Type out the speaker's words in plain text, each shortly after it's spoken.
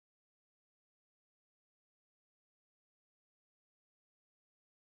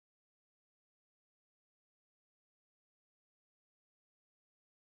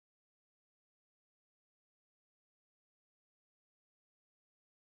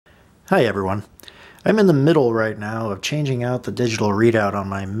Hi everyone. I'm in the middle right now of changing out the digital readout on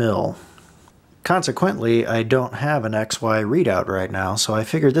my mill. Consequently, I don't have an XY readout right now, so I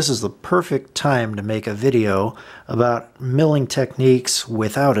figured this is the perfect time to make a video about milling techniques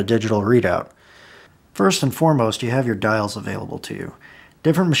without a digital readout. First and foremost, you have your dials available to you.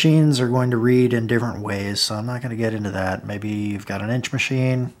 Different machines are going to read in different ways, so I'm not going to get into that. Maybe you've got an inch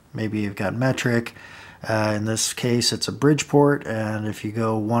machine, maybe you've got metric. In this case, it's a Bridgeport, and if you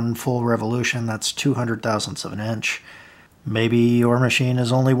go one full revolution, that's 200 thousandths of an inch. Maybe your machine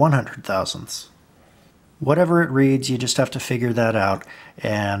is only 100 thousandths. Whatever it reads, you just have to figure that out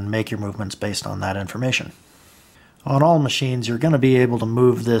and make your movements based on that information. On all machines, you're going to be able to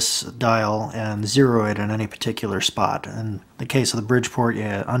move this dial and zero it in any particular spot. In the case of the Bridgeport,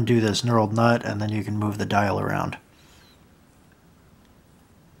 you undo this knurled nut and then you can move the dial around.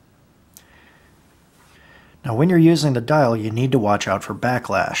 Now when you're using the dial, you need to watch out for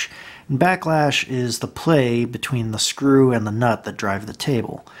backlash. And backlash is the play between the screw and the nut that drive the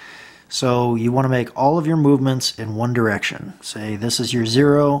table. So you want to make all of your movements in one direction. Say this is your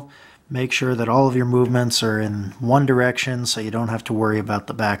zero. Make sure that all of your movements are in one direction so you don't have to worry about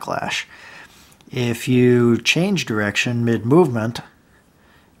the backlash. If you change direction mid-movement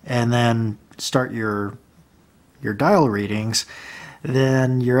and then start your dial readings,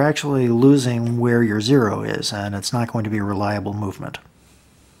 then you're actually losing where your zero is, and it's not going to be a reliable movement.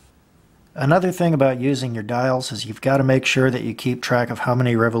 Another thing about using your dials is you've got to make sure that you keep track of how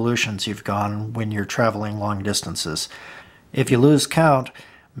many revolutions you've gone when you're traveling long distances. If you lose count,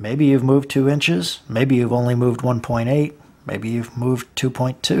 maybe you've moved 2 inches, maybe you've only moved 1.8, maybe you've moved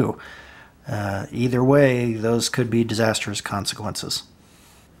 2.2. Either way, those could be disastrous consequences.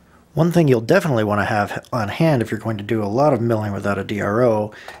 One thing you'll definitely want to have on hand if you're going to do a lot of milling without a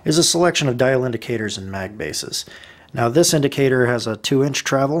DRO is a selection of dial indicators and mag bases. Now this indicator has a 2-inch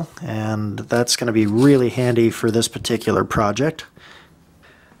travel, and that's going to be really handy for this particular project.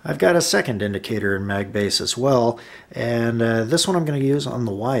 I've got a second indicator and mag base as well, and this one I'm going to use on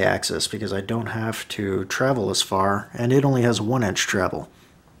the y-axis because I don't have to travel as far, and it only has 1-inch travel.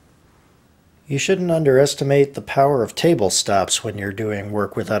 You shouldn't underestimate the power of table stops when you're doing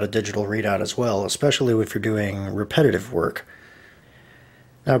work without a digital readout as well, especially if you're doing repetitive work.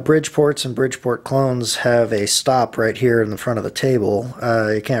 Now Bridgeports and Bridgeport clones have a stop right here in the front of the table.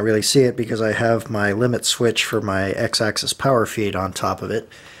 You can't really see it because I have my limit switch for my x-axis power feed on top of it.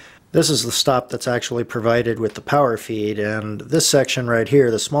 This is the stop that's actually provided with the power feed, and this section right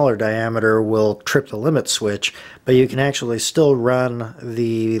here, the smaller diameter, will trip the limit switch, but you can actually still run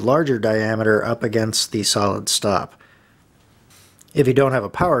the larger diameter up against the solid stop. If you don't have a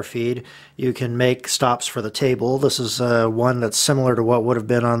power feed, you can make stops for the table. This is one that's similar to what would have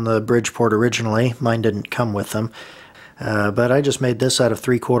been on the Bridgeport originally. Mine didn't come with them. But I just made this out of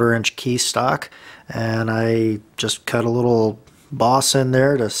 3/4 inch key stock, and I just cut a little boss in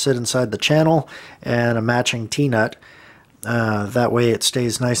there to sit inside the channel and a matching T-nut. That way it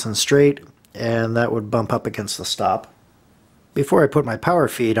stays nice and straight, and that would bump up against the stop. Before I put my power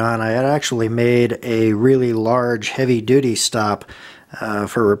feed on, I had actually made a really large heavy-duty stop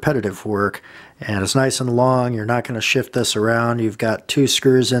for repetitive work, and it's nice and long. You're not going to shift this around. You've got 2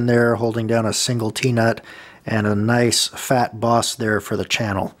 screws in there holding down a single T-nut and a nice fat boss there for the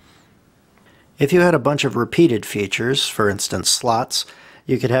channel. If you had a bunch of repeated features, for instance slots,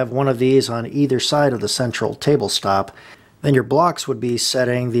 you could have one of these on either side of the central table stop. Then your blocks would be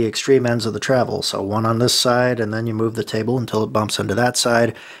setting the extreme ends of the travel. So one on this side, and then you move the table until it bumps into that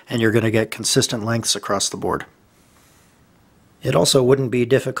side, and you're going to get consistent lengths across the board. It also wouldn't be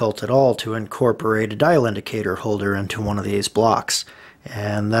difficult at all to incorporate a dial indicator holder into one of these blocks,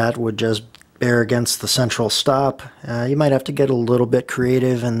 and that would just bear against the central stop. You might have to get a little bit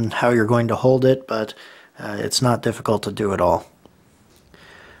creative in how you're going to hold it, but it's not difficult to do at all.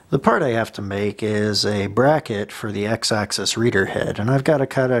 The part I have to make is a bracket for the x-axis reader head, and I've got to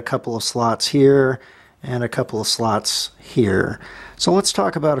cut a couple of slots here and a couple of slots here. So let's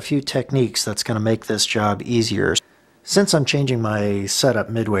talk about a few techniques that's going to make this job easier. Since I'm changing my setup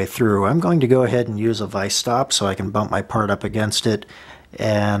midway through, I'm going to go ahead and use a vise stop so I can bump my part up against it,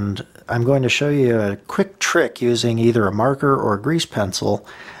 and I'm going to show you a quick trick using either a marker or a grease pencil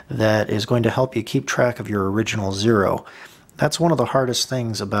that is going to help you keep track of your original zero. That's one of the hardest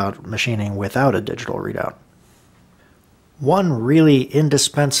things about machining without a digital readout. One really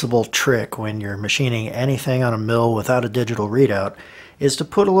indispensable trick when you're machining anything on a mill without a digital readout is to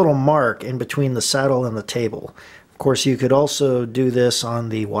put a little mark in between the saddle and the table. Of course, you could also do this on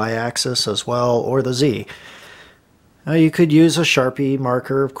the y-axis as well, or the z. You could use a Sharpie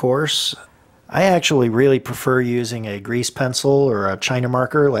marker, of course. I actually really prefer using a grease pencil or a China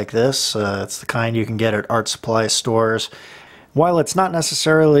marker like this. It's the kind you can get at art supply stores. While it's not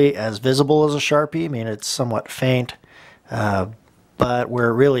necessarily as visible as a Sharpie, I mean it's somewhat faint, but where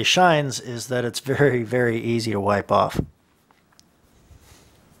it really shines is that it's very, very easy to wipe off.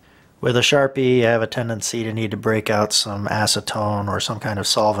 With a Sharpie, you have a tendency to need to break out some acetone or some kind of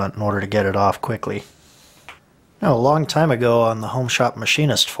solvent in order to get it off quickly. Now, a long time ago on the Home Shop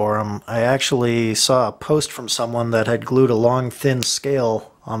Machinist forum, I actually saw a post from someone that had glued a long, thin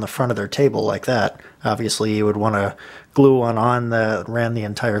scale on the front of their table like that. Obviously, you would want to glue one on that ran the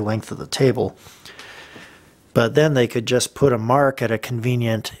entire length of the table. But then they could just put a mark at a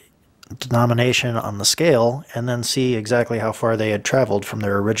convenient denomination on the scale and then see exactly how far they had traveled from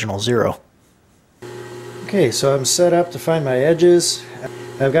their original zero. Okay, so I'm set up to find my edges.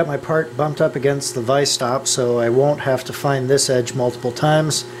 I've got my part bumped up against the vise stop so I won't have to find this edge multiple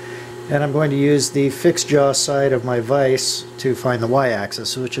times, and I'm going to use the fixed jaw side of my vise to find the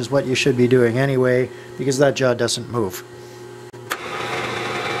y-axis, which is what you should be doing anyway because that jaw doesn't move.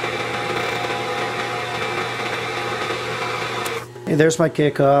 Okay, there's my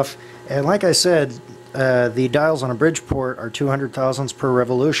kickoff, and like I said, the dials on a Bridgeport are 200 thousandths per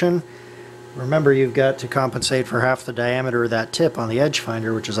revolution. Remember, you've got to compensate for half the diameter of that tip on the edge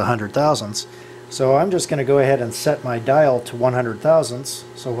finder, which is 100 thousandths. So I'm just going to go ahead and set my dial to 100 thousandths.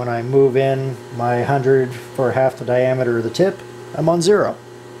 So when I move in my 100 for half the diameter of the tip, I'm on 0.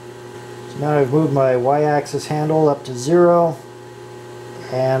 So now I've moved my y-axis handle up to 0,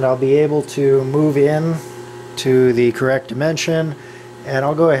 and I'll be able to move in to the correct dimension. And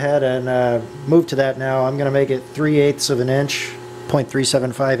I'll go ahead and move to that now. I'm going to make it 3/8 of an inch,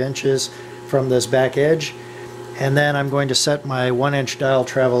 0.375 inches from this back edge, and then I'm going to set my 1-inch dial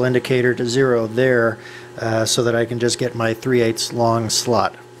travel indicator to 0 there so that I can just get my 3/8 long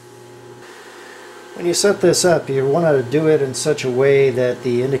slot. When you set this up, you want to do it in such a way that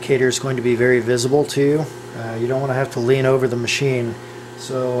the indicator is going to be very visible to you. You don't want to have to lean over the machine.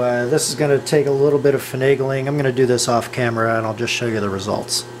 So this is going to take a little bit of finagling. I'm going to do this off camera and I'll just show you the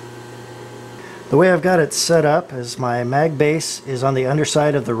results. The way I've got it set up is my mag base is on the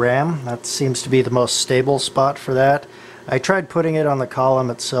underside of the RAM. That seems to be the most stable spot for that. I tried putting it on the column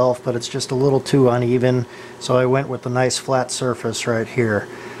itself, but it's just a little too uneven, so I went with the nice flat surface right here.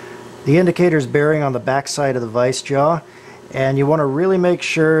 The indicator is bearing on the back side of the vise jaw, and you want to really make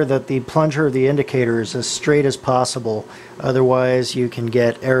sure that the plunger of the indicator is as straight as possible, otherwise you can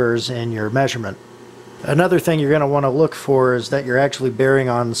get errors in your measurement. Another thing you're going to want to look for is that you're actually bearing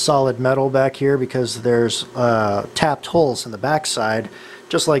on solid metal back here, because there's tapped holes in the back side,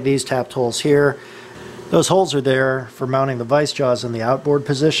 just like these tapped holes here. Those holes are there for mounting the vise jaws in the outboard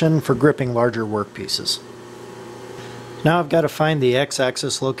position for gripping larger workpieces. Now I've got to find the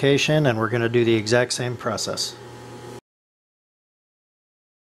x-axis location, and we're going to do the exact same process.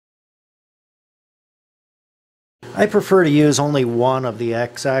 I prefer to use only one of the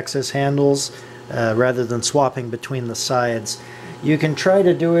x-axis handles rather than swapping between the sides. You can try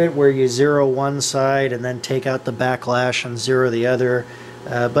to do it where you zero one side and then take out the backlash and zero the other,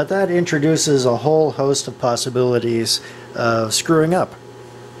 but that introduces a whole host of possibilities of screwing up.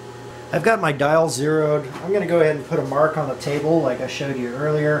 I've got my dial zeroed. I'm going to go ahead and put a mark on the table like I showed you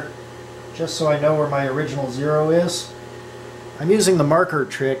earlier, just so I know where my original zero is. I'm using the marker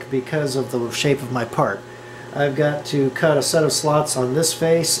trick because of the shape of my part. I've got to cut a set of slots on this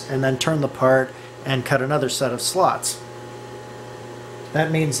face and then turn the part and cut another set of slots. That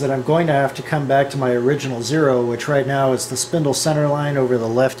means that I'm going to have to come back to my original zero, which right now is the spindle center line over the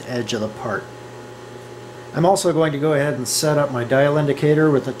left edge of the part. I'm also going to go ahead and set up my dial indicator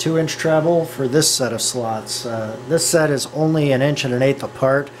with a 2-inch travel for this set of slots. This set is only 1 1/8 inches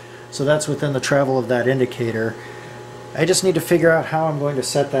apart, so that's within the travel of that indicator. I just need to figure out how I'm going to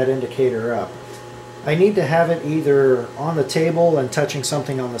set that indicator up. I need to have it either on the table and touching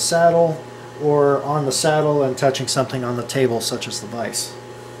something on the saddle, or on the saddle and touching something on the table, such as the vise.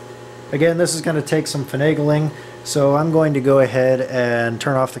 Again, this is going to take some finagling, so I'm going to go ahead and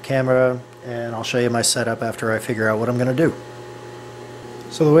turn off the camera, and I'll show you my setup after I figure out what I'm going to do.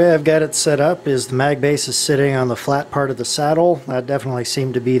 So the way I've got it set up is the mag base is sitting on the flat part of the saddle. That definitely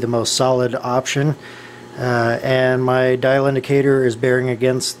seemed to be the most solid option. And my dial indicator is bearing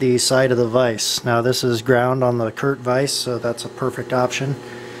against the side of the vise. Now this is ground on the Kurt vise, so that's a perfect option.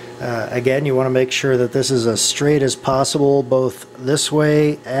 Again, you want to make sure that this is as straight as possible, both this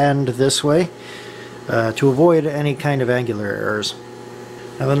way and this way, to avoid any kind of angular errors.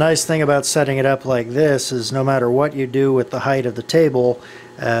 Now the nice thing about setting it up like this is no matter what you do with the height of the table,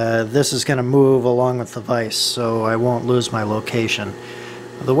 this is going to move along with the vise, so I won't lose my location.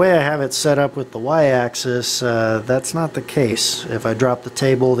 The way I have it set up with the y-axis, that's not the case. If I drop the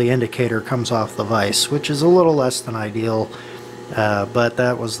table, the indicator comes off the vise, which is a little less than ideal, but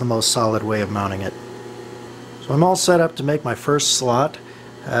that was the most solid way of mounting it. So I'm all set up to make my first slot.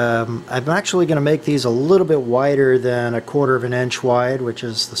 I'm actually going to make these a little bit wider than 1/4 of an inch wide, which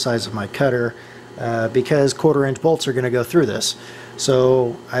is the size of my cutter, because 1/4 inch bolts are going to go through this.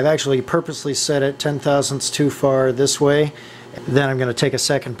 So I've actually purposely set it 10/1000ths too far this way. Then I'm going to take a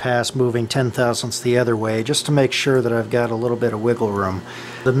second pass moving 10/1000ths the other way just to make sure that I've got a little bit of wiggle room.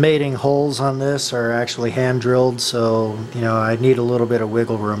 The mating holes on this are actually hand drilled, so I need a little bit of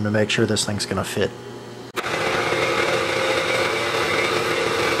wiggle room to make sure this thing's going to fit.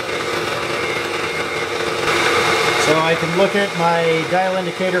 So I can look at my dial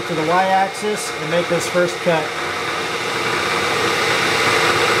indicator for the y-axis and make this first cut.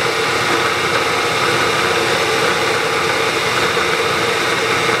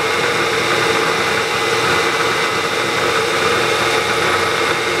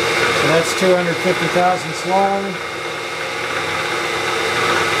 That's 250 thousandths long.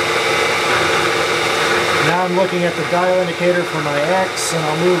 Now I'm looking at the dial indicator for my X, and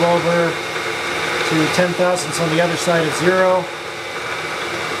I'll move over to 10/1000ths on the other side of 0,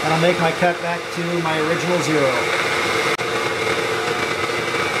 and I'll make my cut back to my original 0.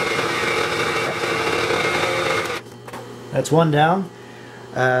 That's one down.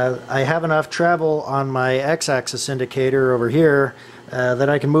 I have enough travel on my X-axis indicator over here that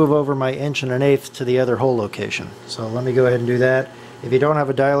I can move over my 1 1/8" to the other hole location. So let me go ahead and do that. If you don't have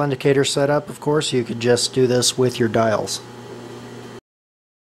a dial indicator set up, of course, you could just do this with your dials.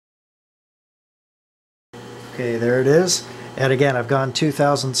 Okay, there it is. And again, I've gone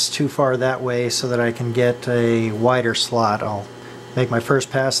 2/1000ths too far that way so that I can get a wider slot. I'll make my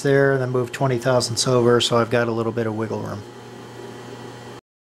first pass there, then move 20/1000ths over so I've got a little bit of wiggle room.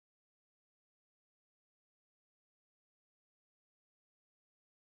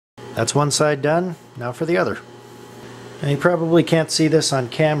 That's one side done. Now for the other. And you probably can't see this on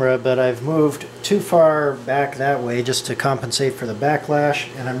camera, but I've moved too far back that way just to compensate for the backlash,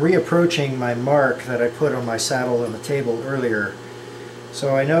 and I'm reapproaching my mark that I put on my saddle and the table earlier.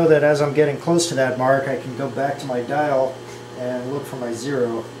 So I know that as I'm getting close to that mark, I can go back to my dial and look for my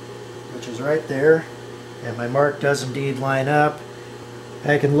 0, which is right there, and my mark does indeed line up.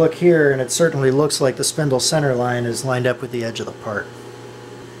 I can look here, and it certainly looks like the spindle center line is lined up with the edge of the part.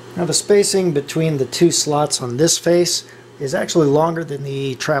 Now the spacing between the two slots on this face is actually longer than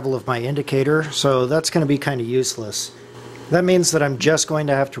the travel of my indicator, so that's going to be kind of useless. That means that I'm just going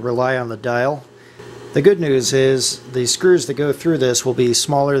to have to rely on the dial. The good news is the screws that go through this will be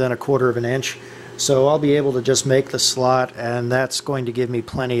smaller than 1/4 of an inch, so I'll be able to just make the slot, and that's going to give me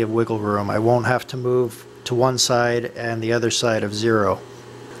plenty of wiggle room. I won't have to move to one side and the other side of 0.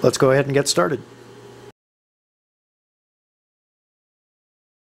 Let's go ahead and get started.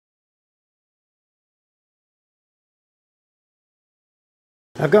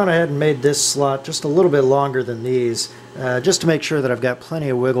 I've gone ahead and made this slot just a little bit longer than these, just to make sure that I've got plenty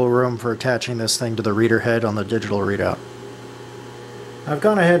of wiggle room for attaching this thing to the reader head on the digital readout. I've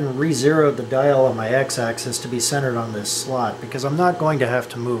gone ahead and re-zeroed the dial on my X-axis to be centered on this slot because I'm not going to have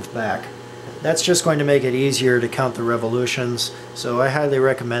to move back. That's just going to make it easier to count the revolutions, so I highly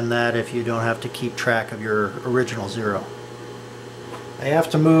recommend that if you don't have to keep track of your original 0. I have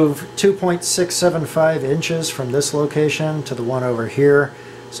to move 2.675 inches from this location to the one over here,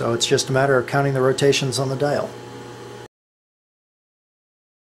 so it's just a matter of counting the rotations on the dial.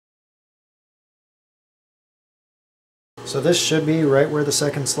 So this should be right where the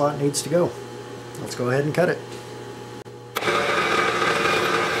second slot needs to go. Let's go ahead and cut it.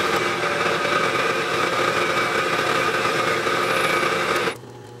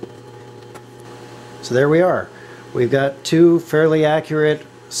 So there we are. We've got two fairly accurate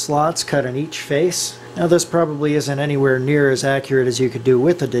slots cut in each face. Now this probably isn't anywhere near as accurate as you could do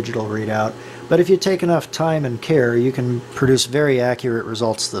with a digital readout, but if you take enough time and care, you can produce very accurate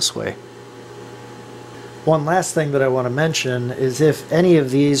results this way. One last thing that I want to mention is if any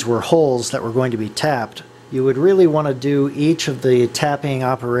of these were holes that were going to be tapped, you would really want to do each of the tapping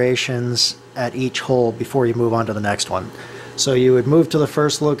operations at each hole before you move on to the next one. So you would move to the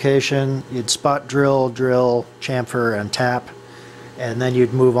first location, you'd spot drill, drill, chamfer, and tap, and then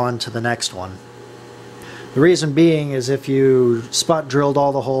you'd move on to the next one. The reason being is if you spot drilled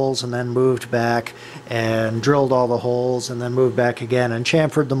all the holes and then moved back, and drilled all the holes and then moved back again, and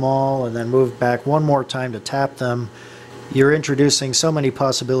chamfered them all and then moved back one more time to tap them, you're introducing so many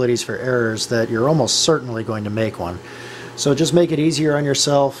possibilities for errors that you're almost certainly going to make one. So just make it easier on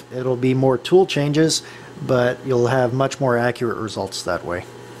yourself. It'll be more tool changes, but you'll have much more accurate results that way.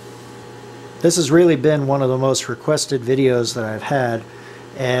 This has really been one of the most requested videos that I've had,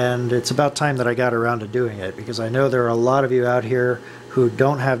 and it's about time that I got around to doing it, because I know there are a lot of you out here who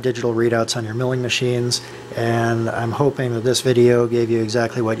don't have digital readouts on your milling machines, and I'm hoping that this video gave you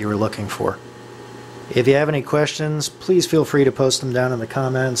exactly what you were looking for. If you have any questions, please feel free to post them down in the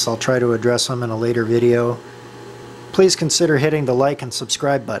comments. I'll try to address them in a later video. Please consider hitting the like and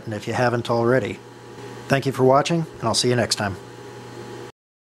subscribe button if you haven't already. Thank you for watching, and I'll see you next time.